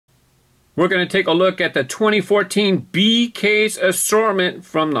We're going to take a look at the 2014 B-Case assortment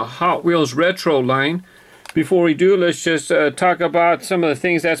from the Hot Wheels Retro line. Before we do, let's just talk about some of the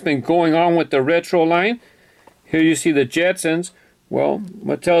things that's been going on with the Retro line. Here you see the Jetsons. Well,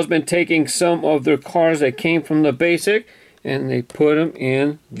 Mattel's been taking some of their cars that came from the basic and they put them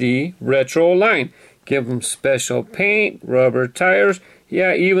in the Retro line. Give them special paint, rubber tires.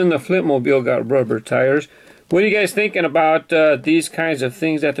 Yeah, even the Flipmobile got rubber tires. What are you guys thinking about these kinds of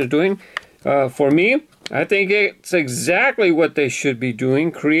things that they're doing? For me, I think it's exactly what they should be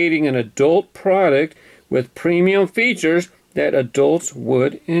doing, creating an adult product with premium features that adults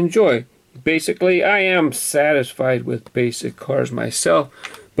would enjoy. Basically, I am satisfied with basic cars myself,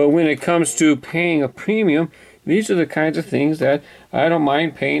 but when it comes to paying a premium, these are the kinds of things that I don't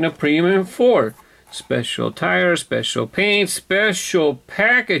mind paying a premium for. Special tires, special paint, special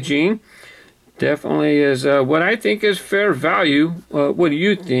packaging. Definitely is what I think is fair value. What do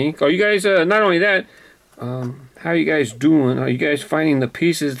you think? Are you guys, not only that, how are you guys doing? Are you guys finding the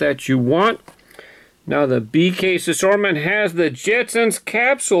pieces that you want? Now the B-Case assortment has the Jetsons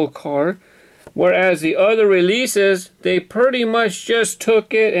Capsule car, whereas the other releases, they pretty much just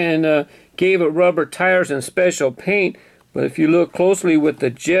took it and gave it rubber tires and special paint. But if you look closely with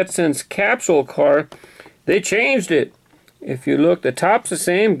the Jetsons Capsule car, they changed it. If you look, the top's the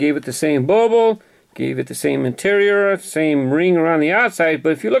same, gave it the same bubble, gave it the same interior, same ring around the outside,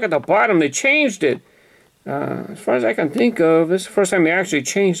 but if you look at the bottom, they changed it. As far as I can think of, this is the first time they actually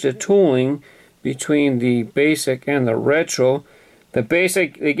changed the tooling between the basic and the retro. The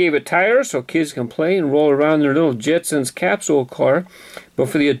basic, they gave it tires so kids can play and roll around their little Jetsons Capsule car, but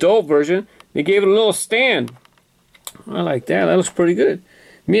for the adult version, they gave it a little stand. I like that, that looks pretty good.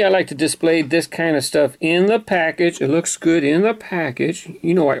 Me, I like to display this kind of stuff in the package. It looks good in the package.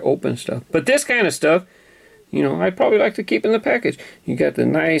 You know I open stuff. But this kind of stuff, you know, I probably like to keep in the package. You got the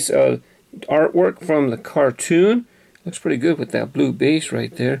nice artwork from the cartoon. Looks pretty good with that blue base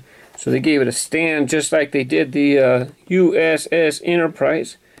right there. So they gave it a stand just like they did the USS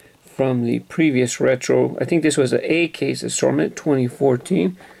Enterprise from the previous retro. I think this was an A-Case assortment,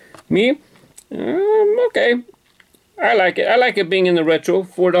 2014. Me, okay. I like it. I like it being in the retro.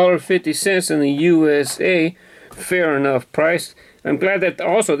 $4.50 in the USA. Fair enough price. I'm glad that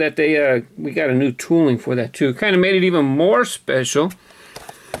also that they we got a new tooling for that too. Kind of made it even more special.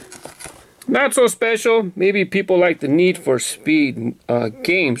 Not so special. Maybe people like the Need for Speed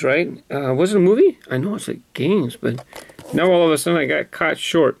games, right? Was it a movie? I know it's like games, but now all of a sudden I got caught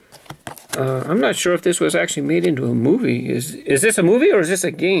short. I'm not sure if this was actually made into a movie. Is this a movie or is this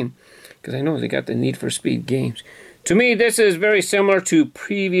a game? Because I know they got the Need for Speed games. To me, this is very similar to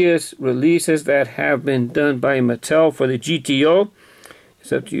previous releases that have been done by Mattel for the GTO.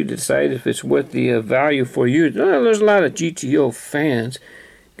 It's up to you to decide if it's worth the value for you. There's a lot of GTO fans.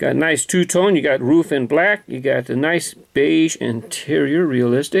 Got nice two-tone. You got roof in black. You got the nice beige interior,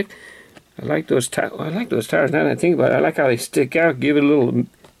 realistic. I like those tires. I like those tires. Now that I think about it, I like how they stick out. Give it a little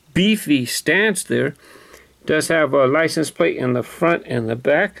beefy stance there. It does have a license plate in the front and the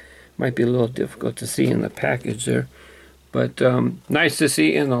back. Might be a little difficult to see in the package there, but nice to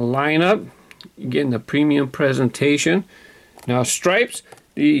see in the lineup. You're getting the premium presentation. Now stripes,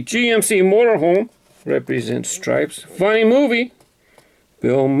 the GMC MotorHome represents stripes. Funny movie,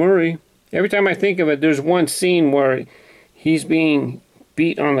 Bill Murray. Every time I think of it, there's one scene where he's being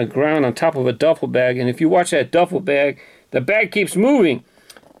beat on the ground on top of a duffel bag, and if you watch that duffel bag, the bag keeps moving.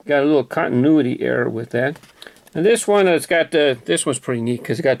 Got a little continuity error with that. And this one has got, this one's pretty neat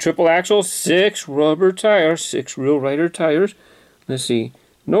because it got triple axle, 6 rubber tires, 6 Real Rider tires. Let's see,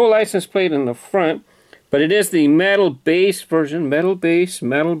 no license plate in the front, but it is the metal base version, metal base,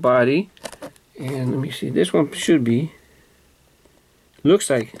 metal body. And let me see, this one should be, looks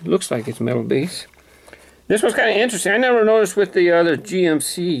like it's metal base. This one's kind of interesting. I never noticed with the other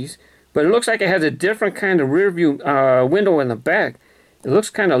GMCs, but it looks like it has a different kind of rear view window in the back. It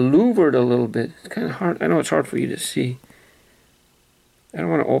looks kind of louvered a little bit. It's kind of hard. I know it's hard for you to see. I don't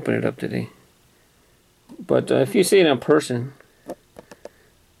want to open it up today. But if you see it in person.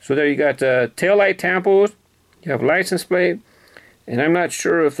 So there you got taillight tampos. You have license plate. And I'm not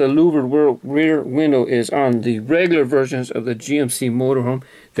sure if the louvered rear window is on the regular versions of the GMC MotorHome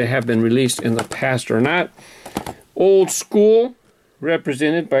that have been released in the past or not. Old school,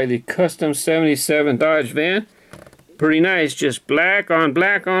 represented by the custom 77 Dodge van. Pretty nice, just black on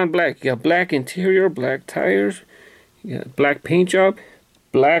black on black. You got black interior, black tires, you got black paint job,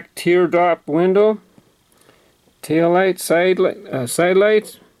 black teardrop window, tail lights, side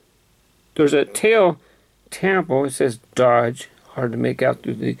lights. There's a tail tampo, it says Dodge, hard to make out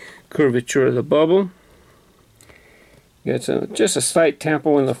through the curvature of the bubble. You got just a slight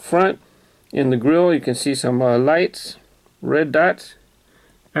tampo in the front. in the grill. You can see some lights, red dots.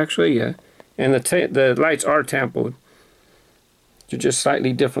 Actually, yeah. And the lights are tampoed. They're just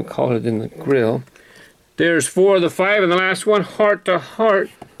slightly different color than the grill. There's 4 of the 5, and the last one, Heart to Heart.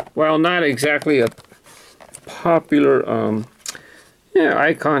 While not exactly a popular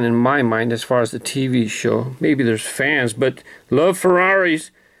icon in my mind as far as the TV show. Maybe there's fans, but love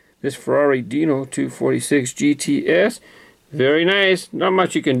Ferraris. This Ferrari Dino 246 GTS. Very nice. Not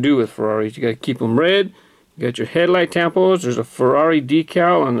much you can do with Ferraris. You got to keep them red. You got your headlight tampos. There's a Ferrari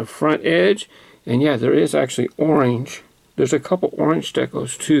decal on the front edge. And yeah, there is actually orange. There's a couple orange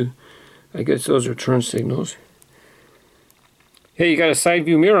decals too. I guess those are turn signals. Hey, you got a side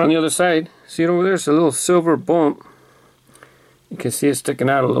view mirror on the other side. See it over there? It's a little silver bump. You can see it sticking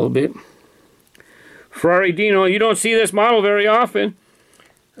out a little bit. Ferrari Dino. You don't see this model very often.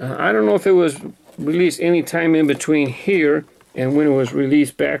 I don't know if it was released any time in between here and when it was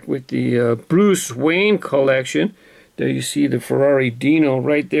released back with the Bruce Wayne collection. There you see the Ferrari Dino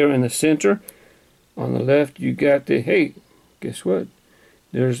right there in the center. On the left you got the, hey, guess what?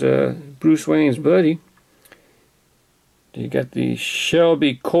 There's Bruce Wayne's buddy. You got the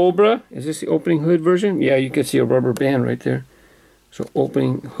Shelby Cobra. Is this the opening hood version? Yeah, you can see a rubber band right there. So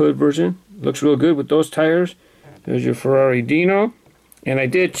opening hood version. Looks real good with those tires. There's your Ferrari Dino. And I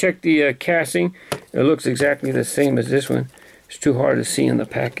did check the casting. It looks exactly the same as this one. It's too hard to see in the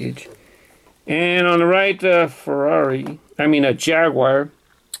package. And on the right, a Jaguar.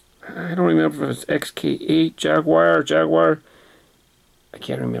 I don't remember if it's XK8 Jaguar. I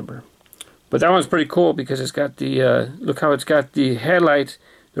can't remember. But that one's pretty cool because it's got the, look how it's got the headlights.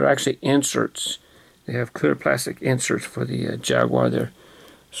 They're actually inserts. They have clear plastic inserts for the Jaguar there.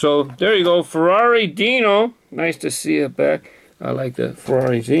 So there you go, Ferrari Dino. Nice to see it back. I like the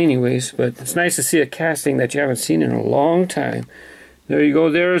Ferraris anyways, but it's nice to see a casting that you haven't seen in a long time. There you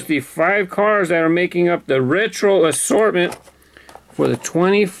go. There's the 5 cars that are making up the retro assortment for the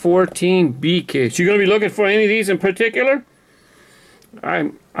 2014 B case. You going to be looking for any of these in particular?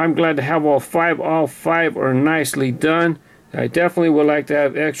 I'm glad to have all 5. All 5 are nicely done. I definitely would like to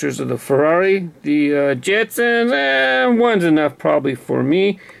have extras of the Ferrari. The Jetsons, one's enough probably for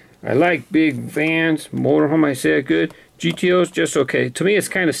me. I like big vans. MotorHome, I said good. GTOs, just okay. To me, it's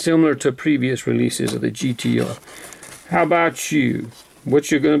kind of similar to previous releases of the GTO. How about you? What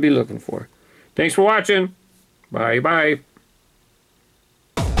you're going to be looking for? Thanks for watching. Bye-bye.